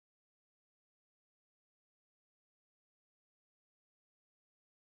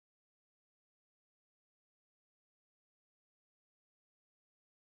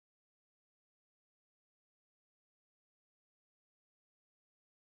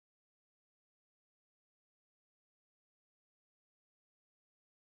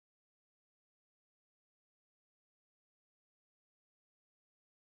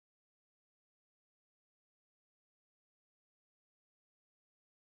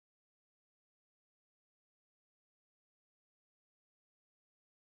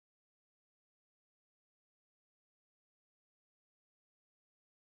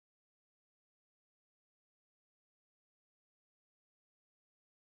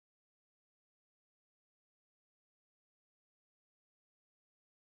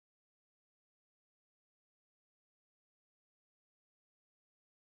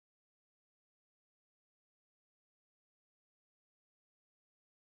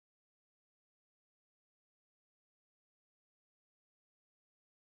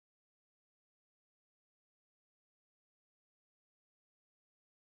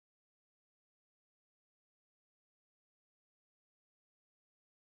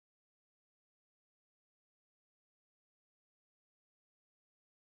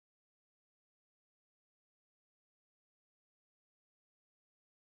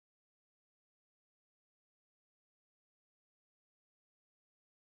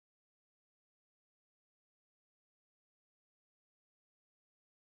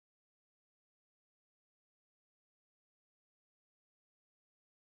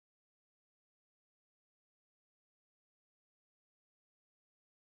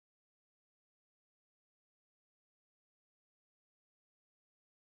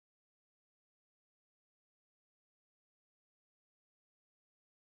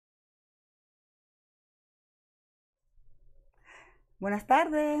Buenas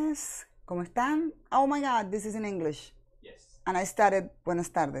tardes. ¿Cómo están? Oh my God, this is in English. Yes. And I started buenas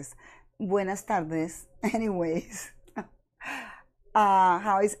tardes. Buenas tardes. Anyways.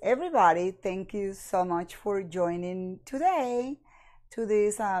 How is everybody? Thank you so much for joining today to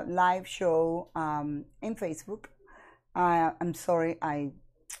this live show in Facebook. I'm sorry, I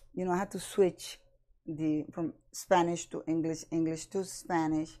had to switch from Spanish to English, English to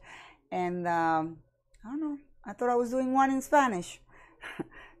Spanish, and I don't know. I thought I was doing one in Spanish.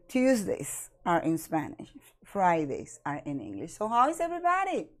 Tuesdays are in Spanish, Fridays are in English. So how is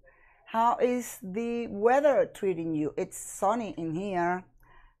everybody? How is the weather treating you? It's sunny in here.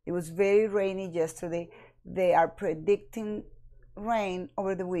 It was very rainy yesterday. They are predicting rain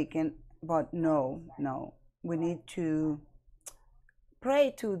over the weekend, but no. We need to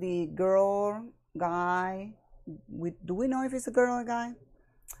pray to the girl, guy. Do we know if it's a girl or a guy?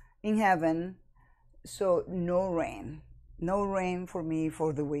 In heaven. So no rain for me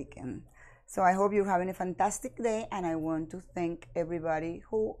for the weekend. So I hope you're having a fantastic day, and I want to thank everybody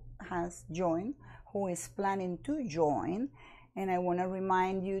who has joined, who is planning to join, and I want to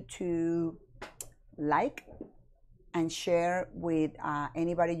remind you to like and share with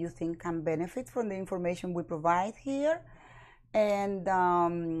anybody you think can benefit from the information we provide here, and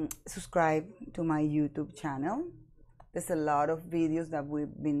subscribe to my YouTube channel. There's a lot of videos that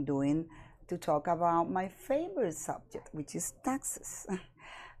we've been doing to talk about my favorite subject, which is taxes.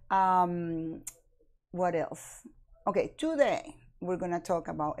 What else? Okay, today we're going to talk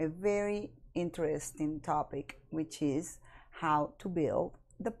about a very interesting topic, which is how to build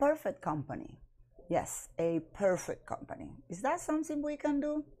the perfect company. Yes, a perfect company. Is that something we can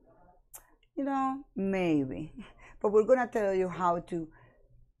do? Maybe. But we're going to tell you how to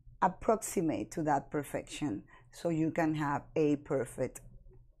approximate to that perfection so you can have a perfect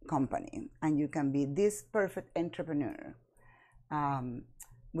company and you can be this perfect entrepreneur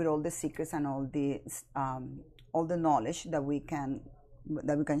with all the secrets and all the knowledge that we can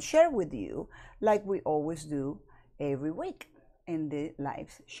share with you, like we always do every week in the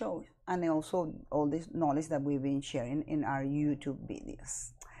live shows, and also all this knowledge that we've been sharing in our YouTube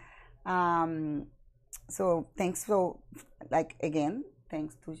videos. So thanks for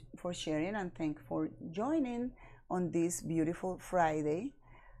sharing, and thanks for joining on this beautiful Friday.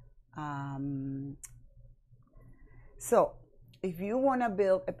 So if you want to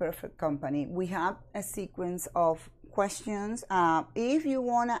build a perfect company, we have a sequence of questions. If you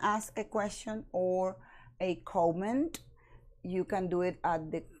want to ask a question or a comment, you can do it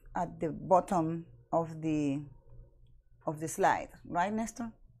at the bottom of the slide, right,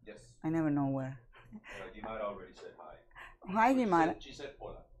 Nestor? Yes. I never know where. Guimara already said hi. Hi, Guimara. She said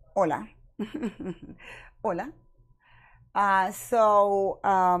hola. Hola. Hola. So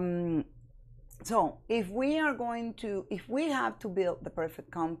if we have to build the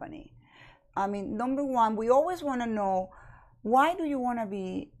perfect company, I mean, number one, we always want to know, why do you want to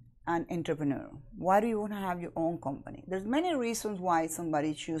be an entrepreneur? Why do you want to have your own company? There's many reasons why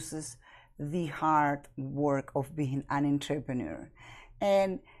somebody chooses the hard work of being an entrepreneur.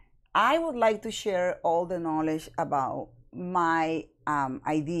 And I would like to share all the knowledge about my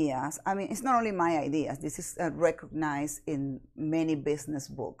ideas. I mean, it's not only my ideas. This is recognized in many business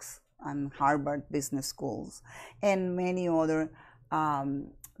books and Harvard Business Schools and many other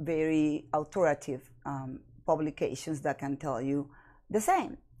very authoritative publications that can tell you the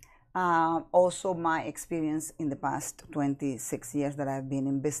same. Also, my experience in the past 26 years that I've been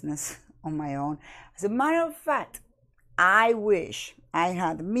in business on my own. As a matter of fact, I wish I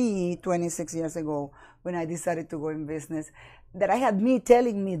had me 26 years ago when I decided to go in business, that I had me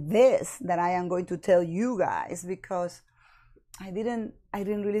telling me this, that I am going to tell you guys, because I didn't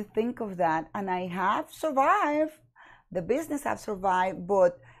really think of that. And I have survived. The business have survived,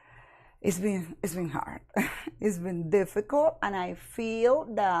 but it's been hard. It's been difficult, and I feel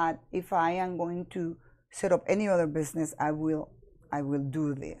that if I am going to set up any other business, I will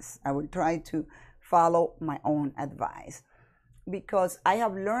do this. I will try to follow my own advice, because I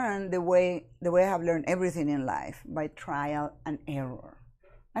have learned the way I have learned everything in life, by trial and error.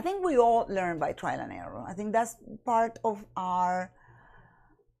 I think we all learn by trial and error. I think that's part of our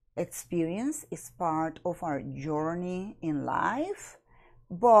experience, it's part of our journey in life,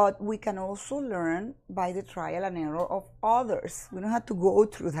 but we can also learn by the trial and error of others. We don't have to go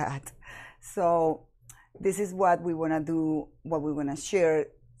through that. So this is what we want to do, what we want to share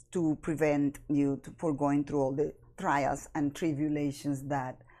to prevent you for going through all the trials and tribulations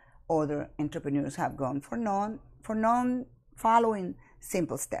that other entrepreneurs have gone for non following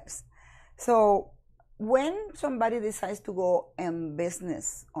simple steps. So when somebody decides to go in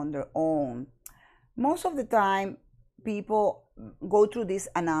business on their own, most of the time people go through this,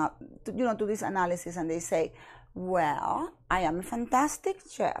 to this analysis, and they say, well, I am a fantastic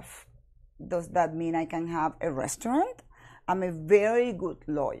chef. Does that mean I can have a restaurant? I'm a very good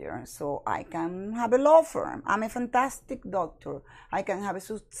lawyer, so I can have a law firm. I'm a fantastic doctor. I can have a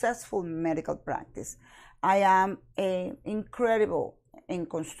successful medical practice. I am incredible in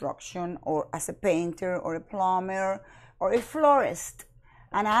construction, or as a painter, or a plumber, or a florist.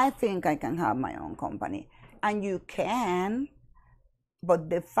 And I think I can have my own company. And you can, but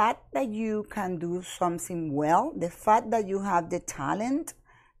the fact that you can do something well, the fact that you have the talent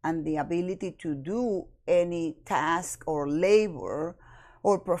and the ability to do any task or labor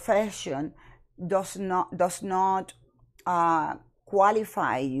or profession does not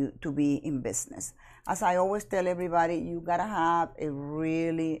qualify you to be in business. As I always tell everybody, you gotta have a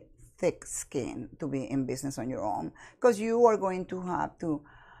really thick skin to be in business on your own, because you are going to have to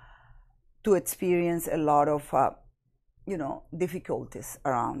experience a lot of difficulties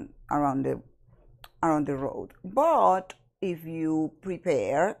around the road. But if you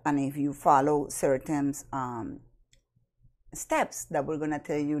prepare and if you follow certain steps that we're going to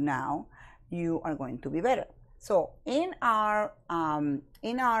tell you now, you are going to be better. So in our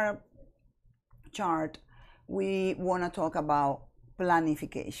chart, we want to talk about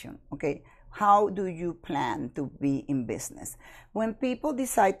planification. Okay, how do you plan to be in business? When people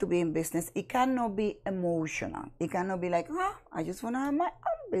decide to be in business, it cannot be emotional. It cannot be like, I just want to have my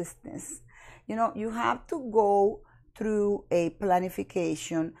own business. You have to go through a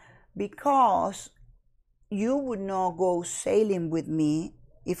planification, because you would not go sailing with me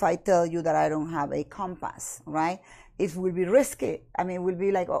if I tell you that I don't have a compass, right? It will be risky. I mean, it will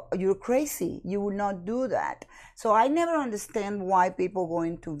be like, oh, you're crazy. You will not do that. So I never understand why people go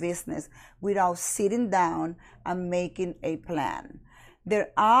into business without sitting down and making a plan.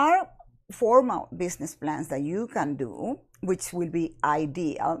 There are formal business plans that you can do, which will be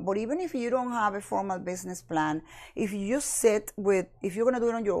ideal. But even if you don't have a formal business plan, if you just if you're going to do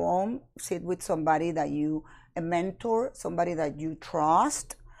it on your own, sit with somebody a mentor, somebody that you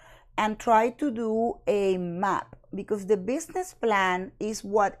trust, and try to do a map, because the business plan is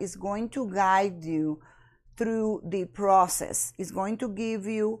what is going to guide you through the process. It's going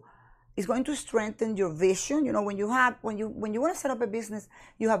to strengthen your vision. When you want to set up a business,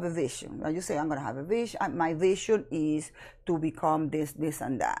 you have a vision. Right? You say, I'm going to have a vision. My vision is to become this, this,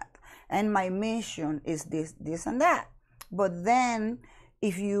 and that. And my mission is this, this, and that. But then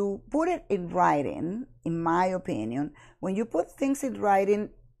if you put it in writing, in my opinion, when you put things in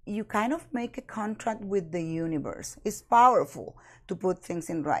writing, you kind of make a contract with the universe. It's powerful to put things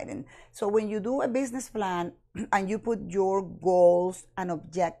in writing. So when you do a business plan and you put your goals and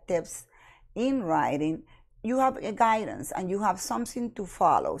objectives in writing, you have a guidance and you have something to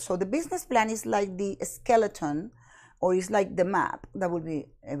follow. So the business plan is like the skeleton, or it's like the map, that would be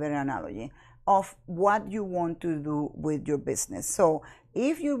a better analogy, of what you want to do with your business. So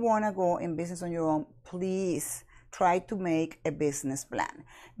if you want to go in business on your own, please try to make a business plan.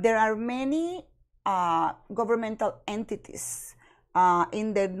 There are many governmental entities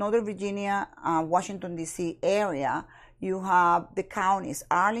in the Northern Virginia, Washington, D.C. area. You have the counties.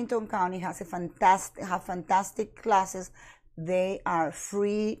 Arlington County has fantastic classes. They are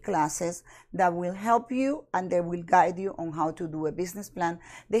free classes that will help you and they will guide you on how to do a business plan.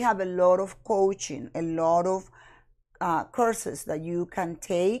 They have a lot of coaching, a lot of courses that you can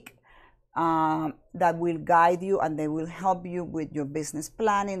take that will guide you, and they will help you with your business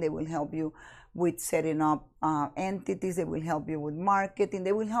planning. They will help you with setting up entities. They will help you with marketing.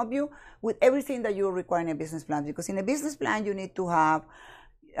 They will help you with everything that you require in a business plan, because in a business plan you need to have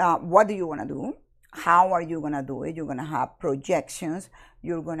what do you want to do, how are you going to do it. You're going to have projections.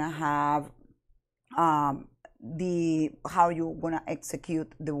 You're going to have how you're going to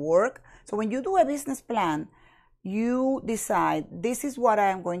execute the work. So when you do a business plan, you decide, this is what I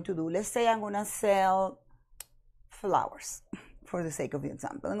am going to do. Let's say I'm going to sell flowers, for the sake of the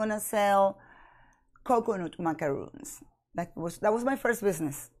example. I'm going to sell coconut macaroons. That was my first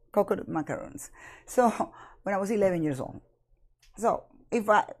business, coconut macaroons. So when I was 11 years old. So if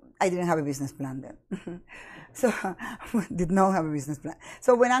I didn't have a business plan then. So did not have a business plan.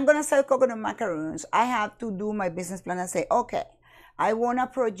 So when I'm going to sell coconut macaroons, I have to do my business plan and say, okay, I want to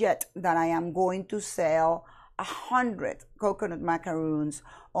project that I am going to sell 100 coconut macaroons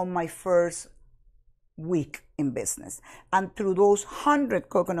on my first week in business. And through those 100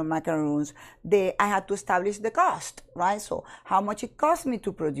 coconut macaroons, I had to establish the cost, right? So how much it cost me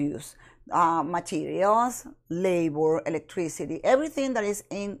to produce materials, labor, electricity, everything that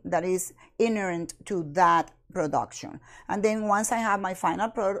is inherent to that production. And then once I have my final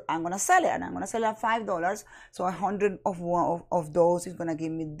product, I'm going to sell it, and I'm going to sell it at $5. So 100 of those is going to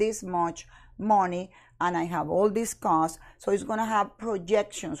give me this much money, and I have all these costs. So it's going to have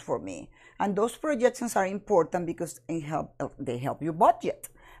projections for me. And those projections are important because they help you budget.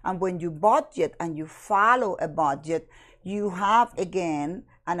 And when you budget and you follow a budget, you have, again,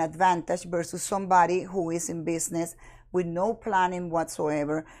 an advantage versus somebody who is in business with no planning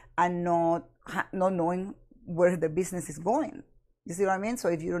whatsoever and not knowing where the business is going. You see what I mean? So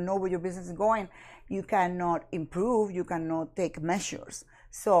if you don't know where your business is going, you cannot improve, you cannot take measures.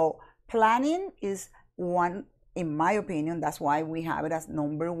 So planning is one, in my opinion, that's why we have it as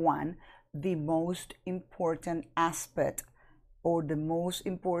number one, the most important aspect or the most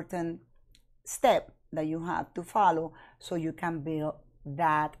important step that you have to follow so you can build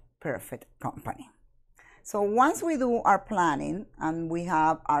that perfect company. So once we do our planning and we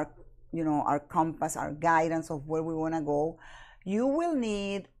have our, our compass, our guidance of where we want to go, you will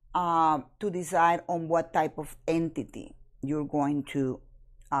need to decide on what type of entity you're going to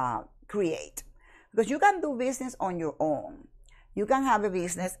create. Because you can do business on your own. You can have a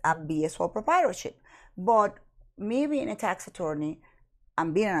business and be a sole proprietorship. But me being a tax attorney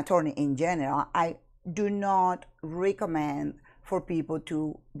and being an attorney in general, I do not recommend for people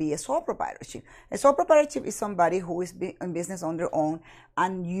to be a sole proprietorship. A sole proprietorship is somebody who is in business on their own,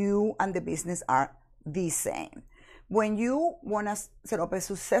 and you and the business are the same. When you want to set up a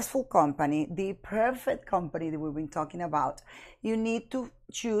successful company, the perfect company that we've been talking about, you need to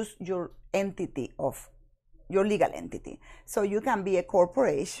choose your entity of your legal entity. So you can be a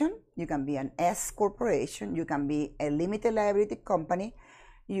corporation, you can be an S corporation, you can be a limited liability company,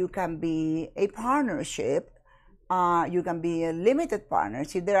 you can be a partnership, you can be a limited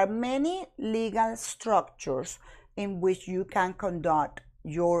partnership. There are many legal structures in which you can conduct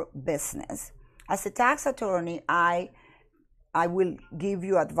your business. As a tax attorney, I will give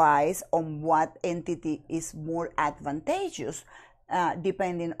you advice on what entity is more advantageous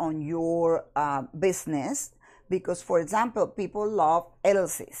depending on your business. Because, for example, people love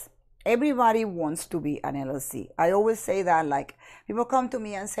LLCs. Everybody wants to be an LLC. I always say that, like, people come to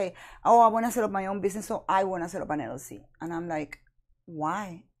me and say, oh, I want to set up my own business, so I want to set up an LLC. And I'm like,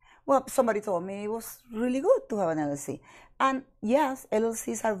 why? Well, somebody told me it was really good to have an LLC. And yes,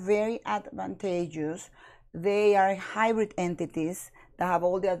 LLCs are very advantageous. They are hybrid entities that have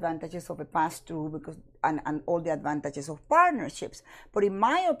all the advantages of a pass-through because and all the advantages of partnerships. But in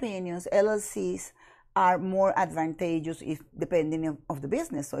my opinion, LLCs are more advantageous if depending of the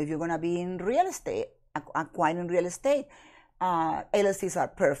business. So if you're going to be in real estate, acquiring real estate, LLCs are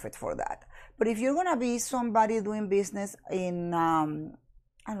perfect for that. But if you're going to be somebody doing business in,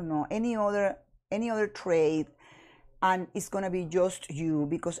 I don't know, any other trade, and it's going to be just you,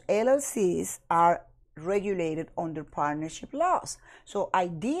 because LLCs are regulated under partnership laws. So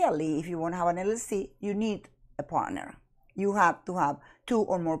ideally, if you want to have an LLC, you need a partner. You have to have two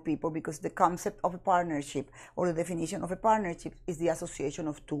or more people, because the concept of a partnership or the definition of a partnership is the association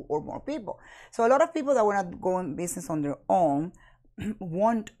of two or more people. So a lot of people that want to go in business on their own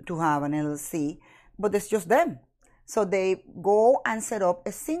want to have an LLC, but it's just them. So they go and set up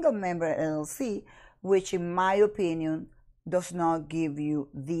a single member LLC, which in my opinion does not give you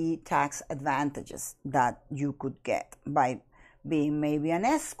the tax advantages that you could get by being maybe an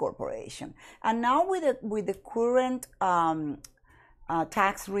S corporation. And now with the current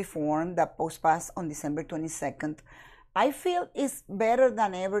tax reform that was passed on December 22nd, I feel it's better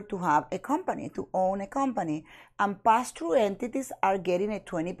than ever to have a company, to own a company. And pass-through entities are getting a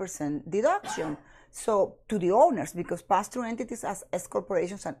 20% deduction. So to the owners, because pass-through entities as S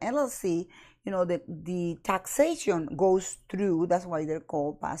corporations and LLC, the taxation goes through, that's why they're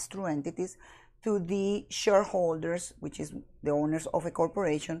called pass-through entities, to the shareholders, which is the owners of a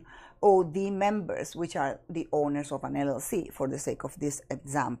corporation, or the members, which are the owners of an LLC, for the sake of this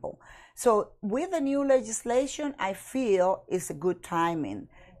example. So with the new legislation, I feel it's a good timing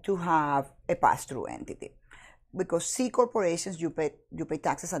to have a pass-through entity. Because C corporations, you pay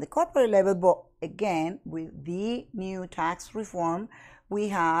taxes at the corporate level, but again, with the new tax reform, we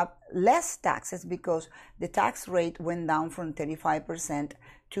have less taxes because the tax rate went down from 35%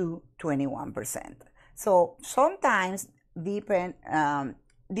 to 21%. So sometimes, depending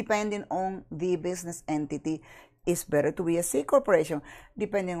on the business entity, it's better to be a C corporation,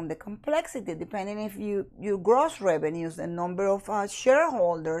 depending on the complexity, depending if your gross revenues, the number of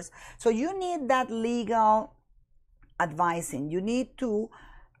shareholders. So you need that legal advising. You need to,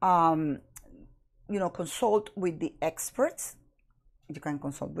 consult with the experts. You can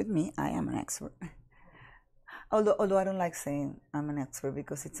consult with me. I am an expert. Although I don't like saying I'm an expert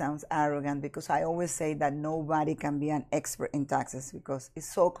because it sounds arrogant, because I always say that nobody can be an expert in taxes because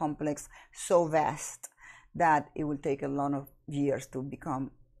it's so complex, so vast, that it will take a lot of years to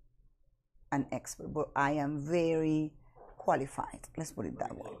become an expert. But I am very qualified, let's put it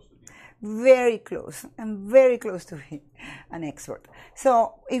that way. Very close. I'm very close to be an expert.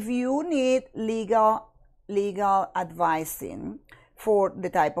 So if you need legal advising for the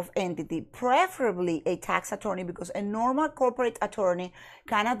type of entity, preferably a tax attorney, because a normal corporate attorney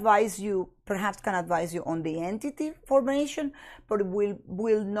can advise you, perhaps can advise you on the entity formation, but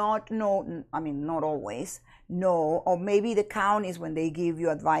will not know, I mean, not always know, or maybe the counties, when they give you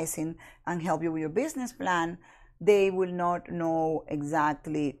advising and help you with your business plan, they will not know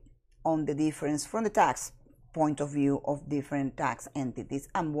exactly on the difference from the tax point of view of different tax entities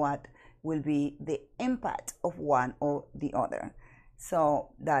and what will be the impact of one or the other. So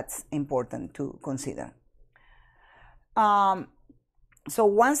that's important to consider. So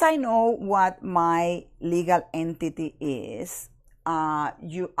once I know what my legal entity is, I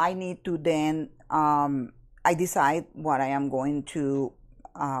need to then, I decide what I am going to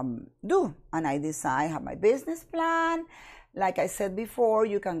do. And I decide, I have my business plan. Like I said before,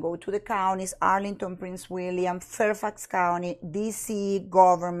 you can go to the counties, Arlington, Prince William, Fairfax County, DC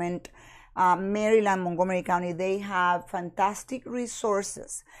government, Maryland, Montgomery County. They have fantastic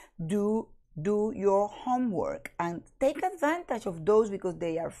resources. Do your homework and take advantage of those because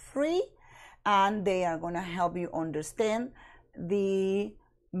they are free and they are going to help you understand the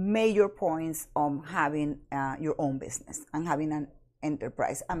major points of having your own business and having an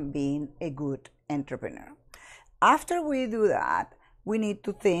enterprise and being a good entrepreneur. After we do that, we need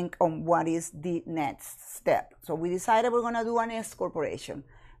to think on what is the next step. So we decided we're going to do an S corporation.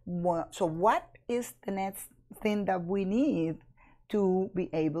 So what is the next thing that we need to be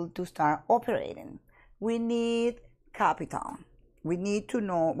able to start operating? We need capital. We need to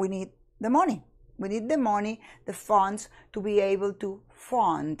know, we need the money. We need the money, the funds, to be able to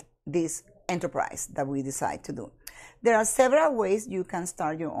fund this enterprise that we decide to do. There are several ways you can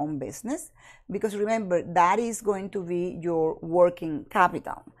start your own business, because remember, that is going to be your working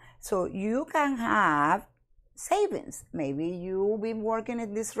capital. So you can have savings. Maybe you've been working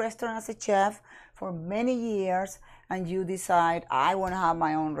at this restaurant as a chef for many years and you decide, I want to have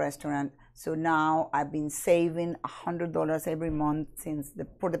my own restaurant. So now I've been saving $100 every month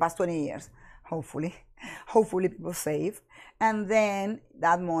for the past 20 years. Hopefully people save. And then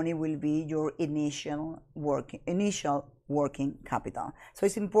that money will be your initial working capital. So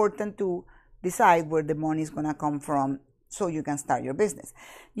it's important to decide where the money is going to come from so you can start your business.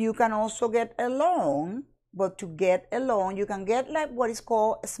 You can also get a loan. But to get a loan, you can get like what is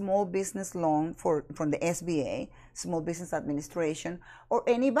called a small business loan from the SBA, Small Business Administration, or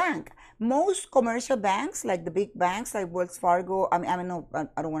any bank. Most commercial banks, like the big banks like Wells Fargo, I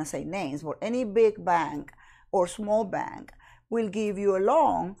don't want to say names, but any big bank or small bank will give you a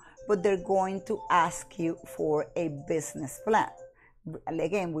loan, but they're going to ask you for a business plan.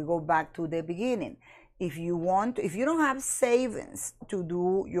 Again, we go back to the beginning. If you don't have savings to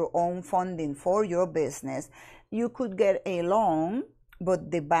do your own funding for your business, you could get a loan,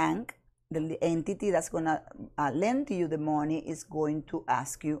 but the bank, the entity that's going to lend you the money, is going to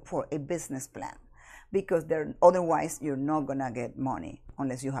ask you for a business plan, because otherwise you're not going to get money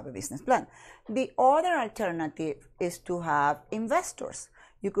unless you have a business plan. The other alternative is to have investors.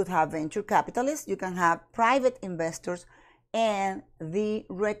 You could have venture capitalists, you can have private investors, and the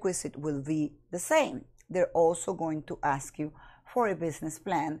requisite will be the same. They're also going to ask you for a business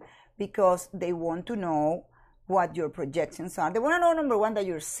plan because they want to know what your projections are. They want to know, number one, that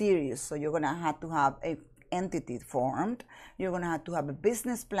you're serious. So you're going to have an entity formed. You're going to have a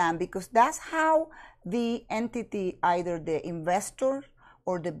business plan, because that's how the entity, either the investor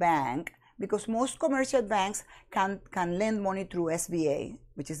or the bank, because most commercial banks can lend money through SBA,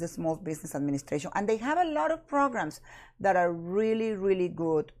 which is the Small Business Administration, and they have a lot of programs that are really, really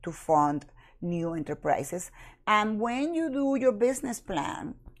good to fund new enterprises. And when you do your business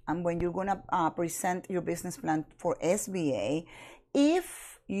plan, and when you're going to present your business plan for SBA,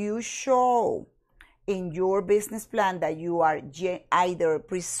 if you show in your business plan that you are either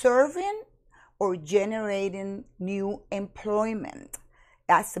preserving or generating new employment,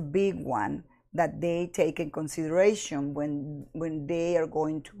 that's a big one that they take in consideration when they are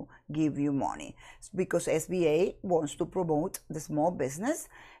going to give you money, because SBA wants to promote the small business.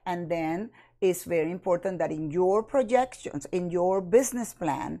 And then it's very important that in your projections, in your business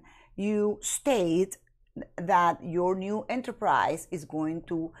plan, you state that your new enterprise is going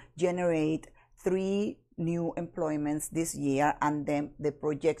to generate 3 new employments this year, and then the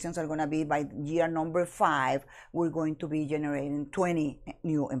projections are going to be by year number 5, we're going to be generating 20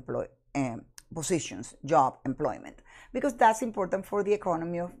 new positions, job employment, because that's important for the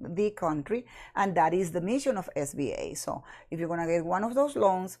economy of the country, and that is the mission of SBA. So if you're going to get one of those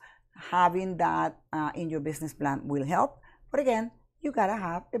loans, having that in your business plan will help. But again, you gotta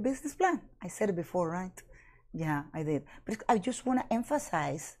have a business plan. I said it before, right? Yeah, I did. But I just want to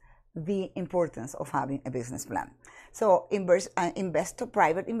emphasize the importance of having a business plan. So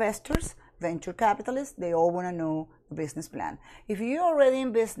private investors, venture capitalists, they all want to know the business plan. If you're already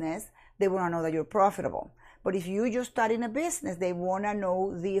in business, they want to know that you're profitable. But if you just start in a business, they want to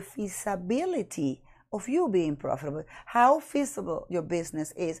know the feasibility of you being profitable, how feasible your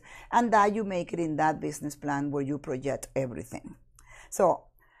business is, and that you make it in that business plan where you project everything. So,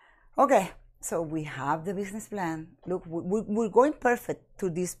 okay, so we have the business plan. Look, we're going perfect to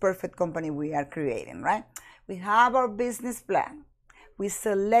this perfect company we are creating, right? We have our business plan. We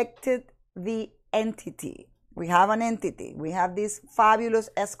selected the entity. We have an entity. We have this fabulous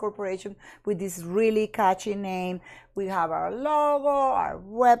S corporation with this really catchy name. We have our logo, our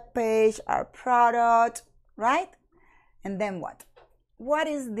webpage, our product, right? And then what? What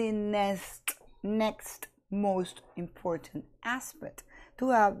is the next most important aspect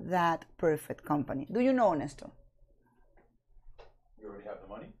to have that perfect company? Do you know, Nestor? You already have the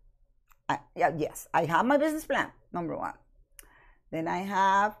money? Yes, I have my business plan, number 1. Then I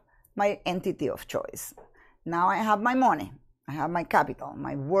have my entity of choice. Now I have my money. I have my capital,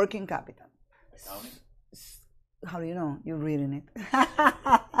 my working capital. Accounting? How do you know? You're reading it.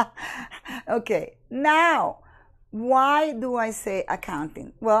 Okay, now, why do I say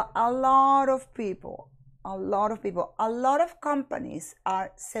accounting? Well, a lot of companies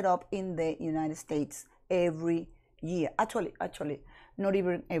are set up in the United States every year. Actually, not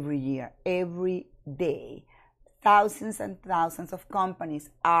even every year, every day. Thousands and thousands of companies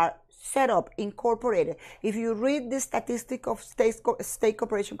are set up, incorporated. If you read the statistic of state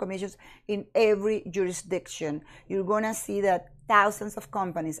corporation commissions in every jurisdiction, you're going to see that thousands of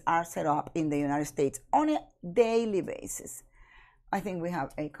companies are set up in the United States on a daily basis. I think we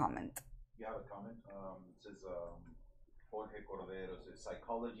have a comment. You have a comment? It says, Jorge Cordero says,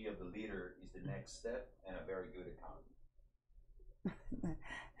 psychology of the leader is the next step and a very good accountant.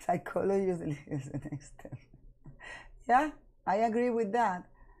 Psychology of the leader is the next step. Yeah, I agree with that.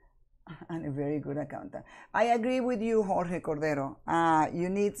 And a very good accountant. I agree with you, Jorge Cordero. You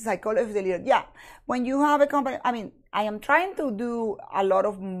need psychology of the leader. Yeah, when you have a company, I mean, I am trying to do a lot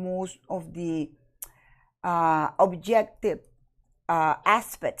of most of the objective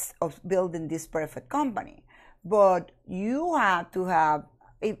aspects of building this perfect company. But you have to have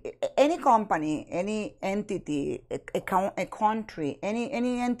any company, any entity, a country,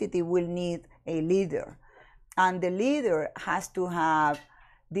 any entity will need a leader. And the leader has to have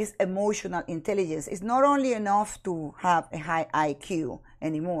this emotional intelligence. It's not only enough to have a high IQ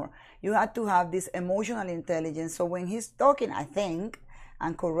anymore. You have to have this emotional intelligence. So when he's talking, I think,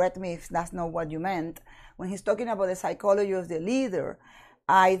 and correct me if that's not what you meant, when he's talking about the psychology of the leader,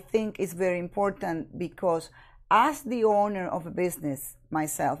 I think it's very important because as the owner of a business,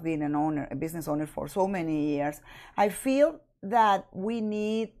 myself being a business owner for so many years, I feel that we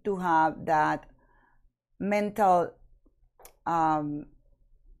need to have that mental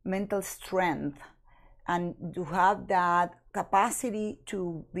strength and to have that capacity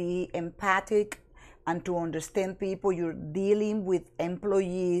to be empathic and to understand people. You're dealing with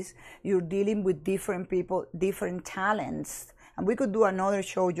employees, you're dealing with different people, different talents. And we could do another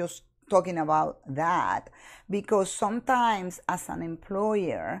show just talking about that, because sometimes as an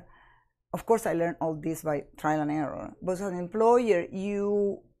employer, of course I learned all this by trial and error, but as an employer,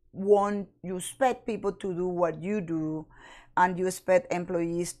 you expect people to do what you do, and you expect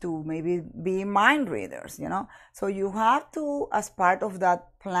employees to maybe be mind readers, So you have to, as part of that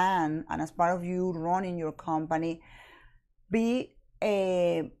plan and as part of you running your company, be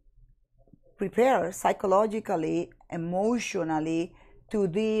prepared psychologically, emotionally to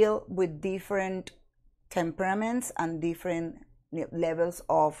deal with different temperaments and different levels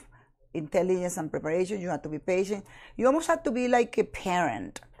of intelligence and preparation. You have to be patient. You almost have to be like a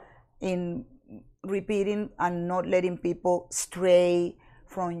parent in repeating and not letting people stray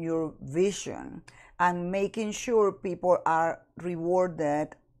from your vision and making sure people are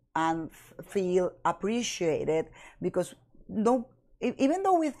rewarded and feel appreciated, because even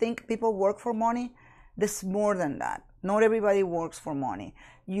though we think people work for money, there's more than that. Not everybody works for money.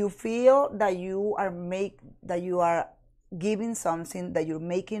 You feel that you are giving something, that you're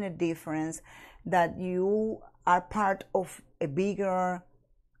making a difference, that you are part of a bigger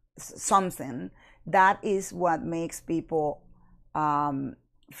something. that is what makes people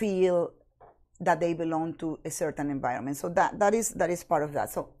feel that they belong to a certain environment. So that is part of that.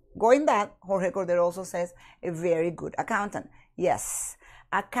 So going back, Jorge Cordero also says a very good accountant. Yes,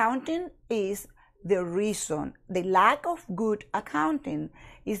 accounting is the reason. The lack of good accounting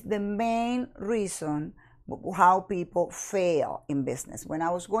is the main reason how people fail in business. When I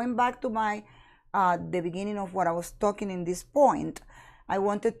was going back to my the beginning of what I was talking in this point, I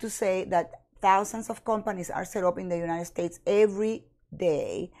wanted to say that thousands of companies are set up in the United States every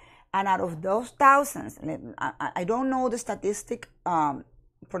day, and out of those thousands, I don't know the statistic from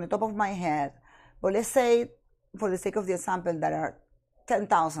the top of my head, but let's say, for the sake of the example, there are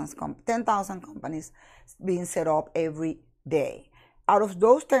 10,000 companies being set up every day. Out of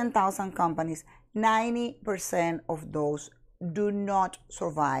those 10,000 companies, 90% of those do not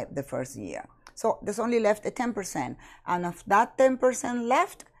survive the first year. So there's only left a 10%. And of that 10%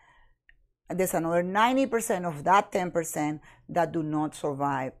 left, there's another 90% of that 10% that do not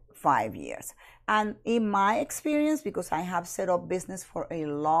survive 5 years. And in my experience, because I have set up business for a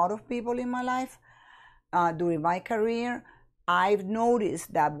lot of people in my life, during my career, I've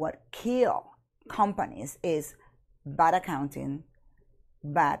noticed that what kills companies is bad accounting,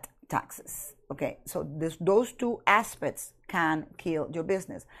 bad taxes. Okay, so those two aspects can kill your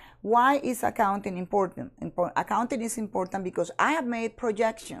business. Why is accounting important? Accounting is important because I have made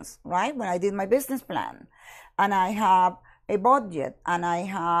projections, right? When I did my business plan, and I have a budget, and I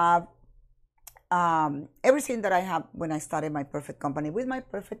have everything that I have when I started my perfect company with my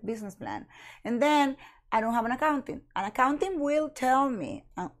perfect business plan. And then I don't have an accounting. An accounting will tell me,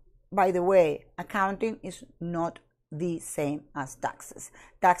 by the way, accounting is not the same as taxes.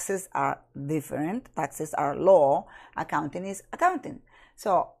 Taxes are different. Taxes are law. Accounting is accounting.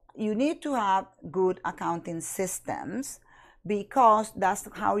 So you need to have good accounting systems, because that's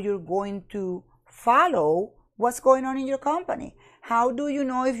how you're going to follow what's going on in your company. How do you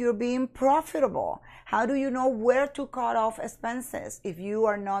know if you're being profitable? How do you know where to cut off expenses if you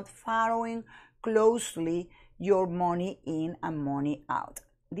are not following closely your money in and money out?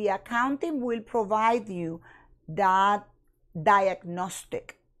 The accounting will provide you that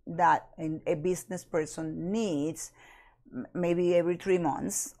diagnostic that a business person needs, maybe every 3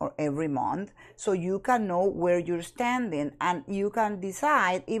 months or every month, so you can know where you're standing, and you can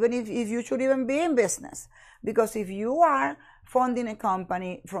decide even if you should even be in business. Because if you are funding a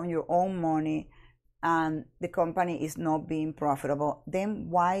company from your own money and the company is not being profitable, then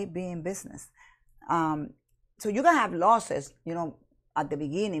why be in business? So you can have losses, at the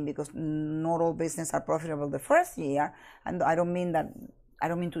beginning, because not all businesses are profitable the first year. And I don't mean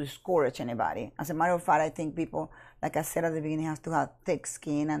to discourage anybody. As a matter of fact, I think people, like I said at the beginning, have to have thick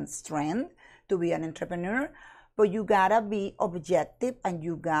skin and strength to be an entrepreneur. But you gotta be objective, and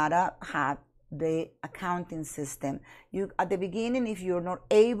you gotta have the accounting system. At the beginning, if you're not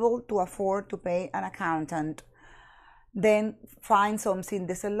able to afford to pay an accountant, then find something.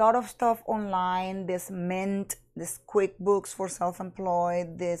 There's a lot of stuff online. There's Mint, there's QuickBooks for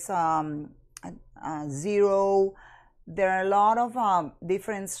self-employed, there's Xero. There are a lot of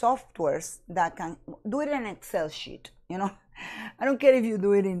different softwares that can do it in an Excel sheet. I don't care if you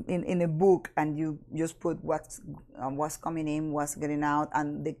do it in a book and you just put what's coming in, what's getting out,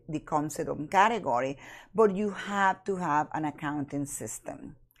 and the concept of category. But you have to have an accounting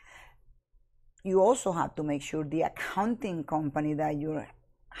system. You also have to make sure the accounting company that you're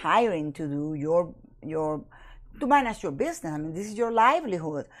hiring to do to manage your business. I mean, this is your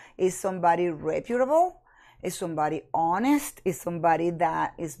livelihood. Is somebody reputable? Is somebody honest? Is somebody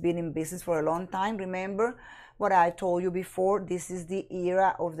that has been in business for a long time? Remember what I told you before, this is the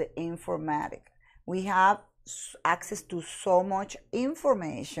era of the informatic. We have access to so much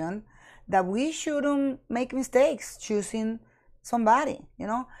information that we shouldn't make mistakes choosing somebody.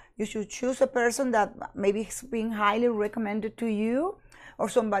 You should choose a person that maybe is being highly recommended to you, or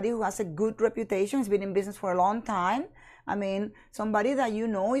somebody who has a good reputation, has been in business for a long time. I mean, somebody that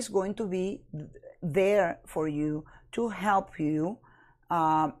is going to be there for you to help you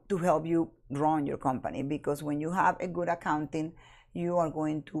run your company. Because when you have a good accounting, you are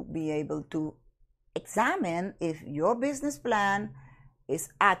going to be able to examine if your business plan is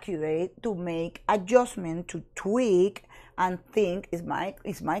accurate, to make adjustment, to tweak, and think, is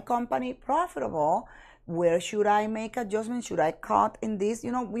my company profitable? Where should I make adjustments? Should I cut in this?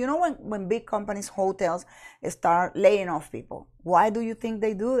 When big companies, hotels, start laying off people, why do you think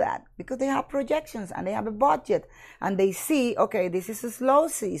they do that? Because they have projections and they have a budget, and they see, okay, this is a slow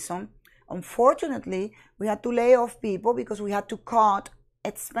season. Unfortunately, we had to lay off people because we had to cut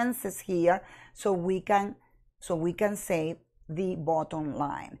expenses here, so we can save the bottom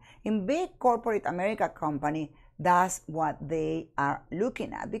line. In big corporate America company, that's what they are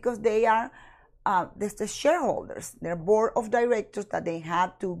looking at, because they are there's the shareholders, their board of directors that they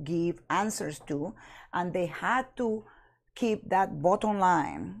had to give answers to, and they had to keep that bottom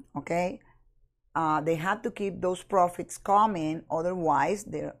line. Okay, they have to keep those profits coming, otherwise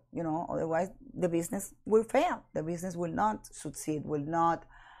otherwise the business will fail. The business will not succeed, will not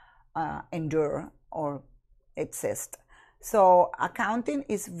endure or exist. So accounting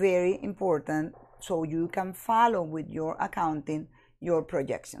is very important, so you can follow with your accounting your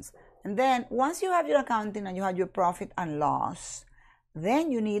projections. And then once you have your accounting and you have your profit and loss,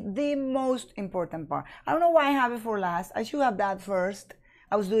 then you need the most important part. I don't know why I have it for last. I should have that first.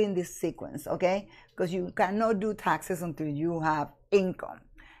 I was doing this sequence, okay? Because you cannot do taxes until you have income.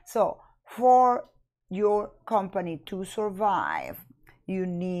 So for your company to survive, you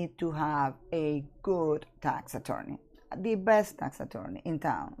need to have a good tax attorney, the best tax attorney in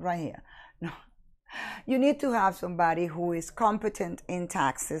town, right here. No. You need to have somebody who is competent in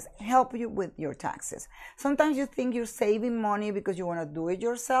taxes, help you with your taxes. Sometimes you think you're saving money because you want to do it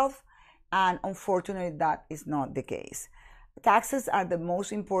yourself, and unfortunately that is not the case. Taxes are the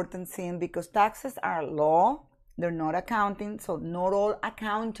most important thing, because taxes are law, they're not accounting, so not all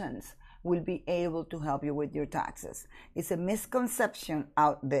accountants will be able to help you with your taxes. It's a misconception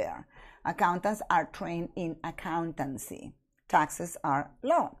out there. Accountants are trained in accountancy. Taxes are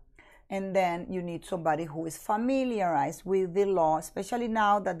law. And then you need somebody who is familiarized with the law, especially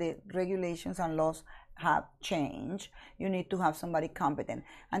now that the regulations and laws have changed. You need to have somebody competent.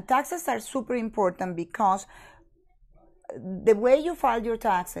 And taxes are super important, because the way you file your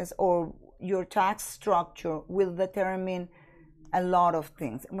taxes or your tax structure will determine a lot of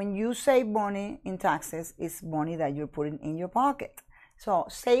things. When you save money in taxes, it's money that you're putting in your pocket. So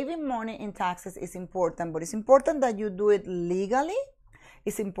saving money in taxes is important, but it's important that you do it legally.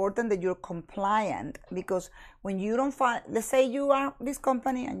 It's important that you're compliant, because when you don't file, let's say you are this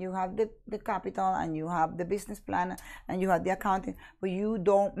company and you have the capital and you have the business plan and you have the accounting, but you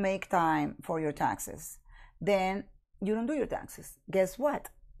don't make time for your taxes, then you don't do your taxes. Guess what?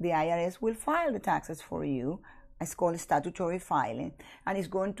 The IRS will file the taxes for you. It's called statutory filing, and it's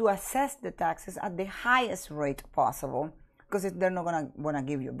going to assess the taxes at the highest rate possible, because they're not going to want to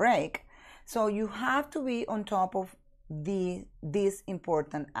give you a break. So you have to be on top of this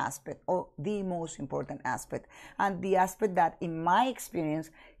important aspect, or the most important aspect, and the aspect that in my experience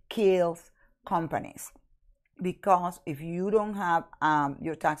kills companies, because if you don't have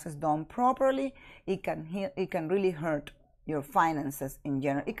your taxes done properly, it can really hurt your finances in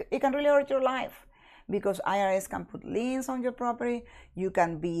general. It can really hurt your life, because IRS can put liens on your property. You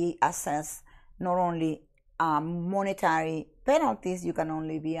can be assessed not only monetary penalties, you can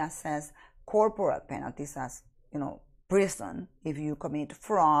only be assessed corporal penalties, as prison if you commit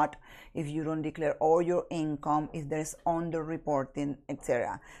fraud, if you don't declare all your income, if there's underreporting,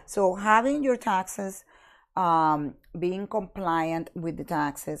 etc. So having your taxes, being compliant with the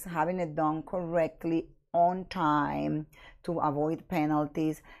taxes, having it done correctly on time to avoid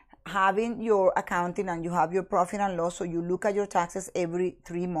penalties, having your accounting and you have your profit and loss, so you look at your taxes every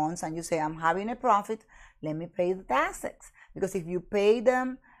 3 months and you say, I'm having a profit, let me pay the taxes. Because if you pay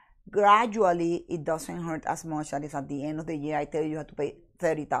them gradually, it doesn't hurt as much as at the end of the year I tell you have to pay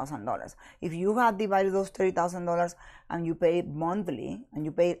 $30,000. If you have divided those $30,000 and you pay it monthly and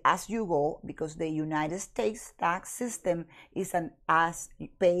you pay it as you go, because the United States tax system is an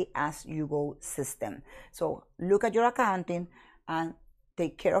pay as you go system. So look at your accounting and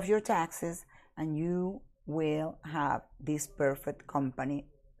take care of your taxes, and you will have this perfect company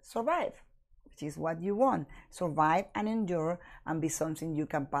survive, which is what you want. Survive and endure and be something you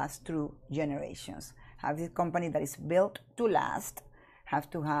can pass through generations. Have this company that is built to last, have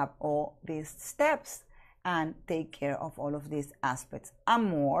to have all these steps and take care of all of these aspects and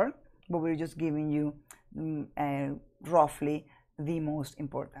more, but we're just giving you roughly the most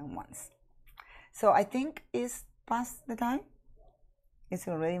important ones. So I think it's past the time. It's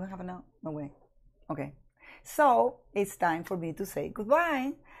already half an hour? No way. Okay. So it's time for me to say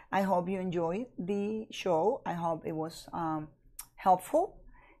goodbye. I hope you enjoyed the show. I hope it was helpful.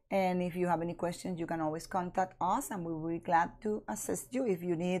 And if you have any questions, you can always contact us and we will be glad to assist you. If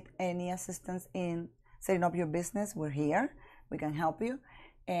you need any assistance in setting up your business, we're here. We can help you.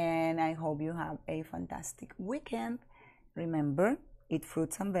 And I hope you have a fantastic weekend. Remember, eat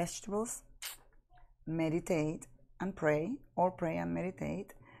fruits and vegetables, meditate and pray, or pray and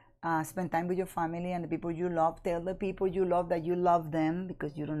meditate. Spend time with your family and the people you love. Tell the people you love that you love them,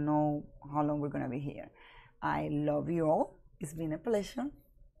 because you don't know how long we're going to be here. I love you all. It's been a pleasure.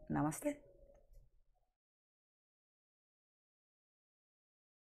 Namaste.